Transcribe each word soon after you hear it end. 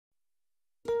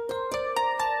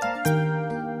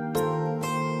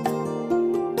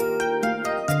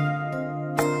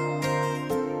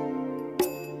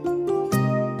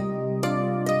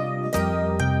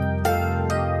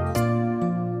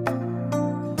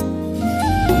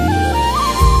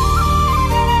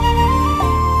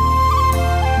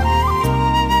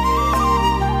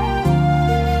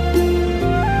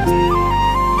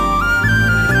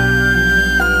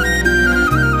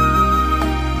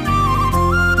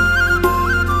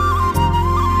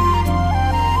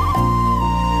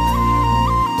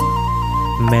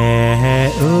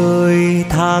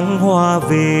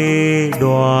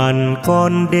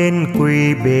con đến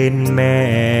quỳ bên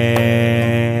mẹ.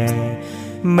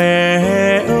 Mẹ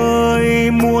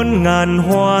ơi, muôn ngàn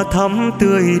hoa thắm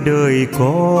tươi đời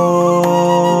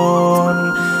con,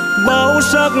 bao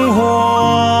sắc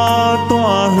hoa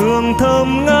tỏa hương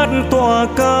thơm ngát tỏa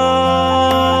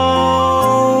cao.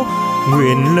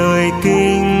 Nguyện lời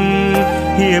kinh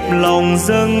hiệp lòng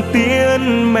dâng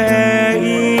tiến mẹ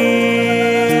yêu.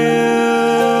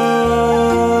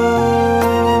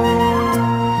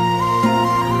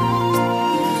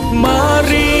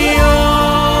 Maria,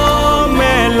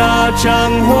 mẹ là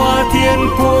tràng hoa thiên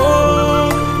quốc,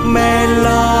 mẹ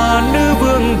là nữ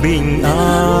vương bình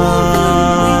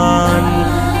an.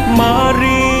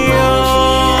 Maria,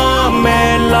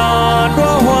 mẹ là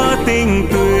đóa hoa tình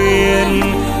tuyền,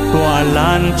 tỏa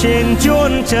lan trên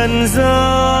chốn trần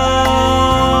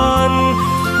gian.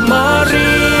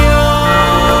 Maria,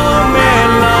 mẹ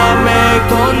là mẹ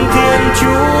con Thiên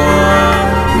Chúa,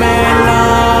 mẹ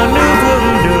là nữ vương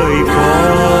đời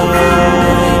con.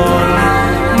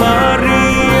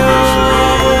 Maria,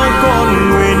 con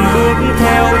nguyện bước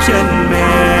theo chân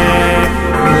mẹ,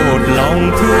 một lòng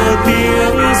thưa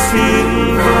tiếng xin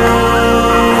vâng.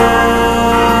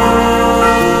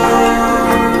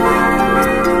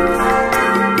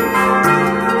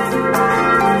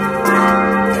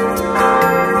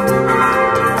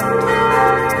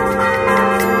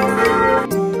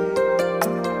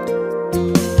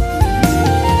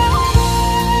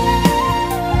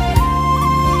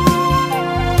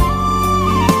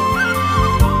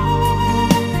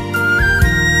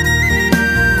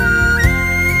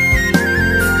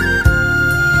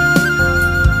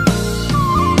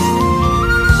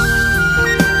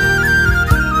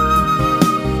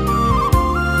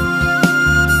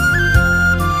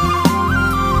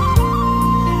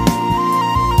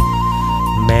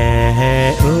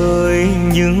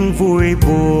 Những vui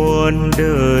buồn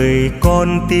đời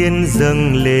con tiên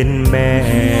dâng lên mẹ.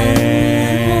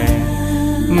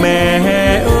 Mẹ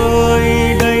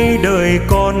ơi, đây đời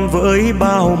con với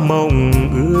bao mộng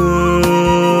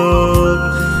ước,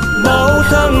 bao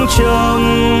thăng trầm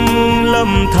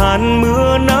lầm than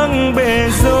mưa nắng bể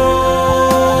dâu.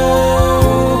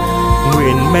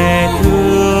 Nguyện mẹ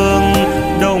thương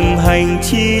đồng hành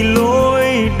chi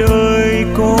lối đời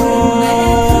con.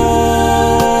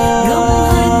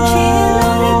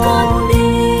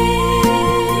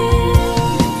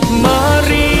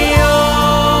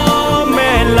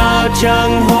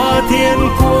 Tràng hoa thiên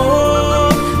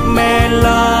quốc, mẹ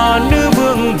là nữ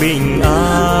vương bình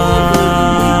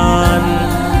an.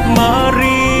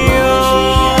 Maria,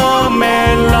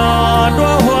 mẹ là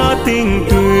đóa hoa tình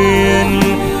tuyền,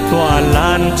 tỏa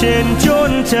lan trên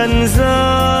chốn trần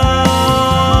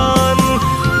gian.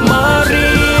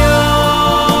 Maria,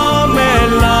 mẹ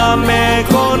là mẹ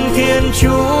con Thiên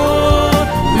Chúa,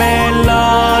 mẹ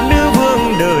là nữ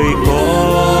vương đời con.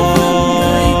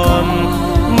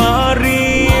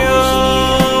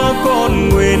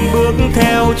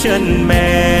 Theo chân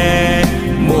mẹ,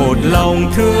 một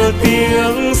lòng thưa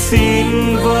tiếng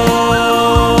xin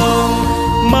vâng.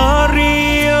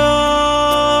 Maria,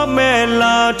 mẹ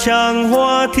là tràng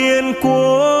hoa thiên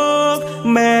quốc,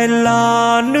 mẹ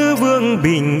là nữ vương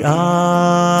bình an.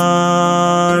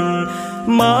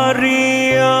 Maria,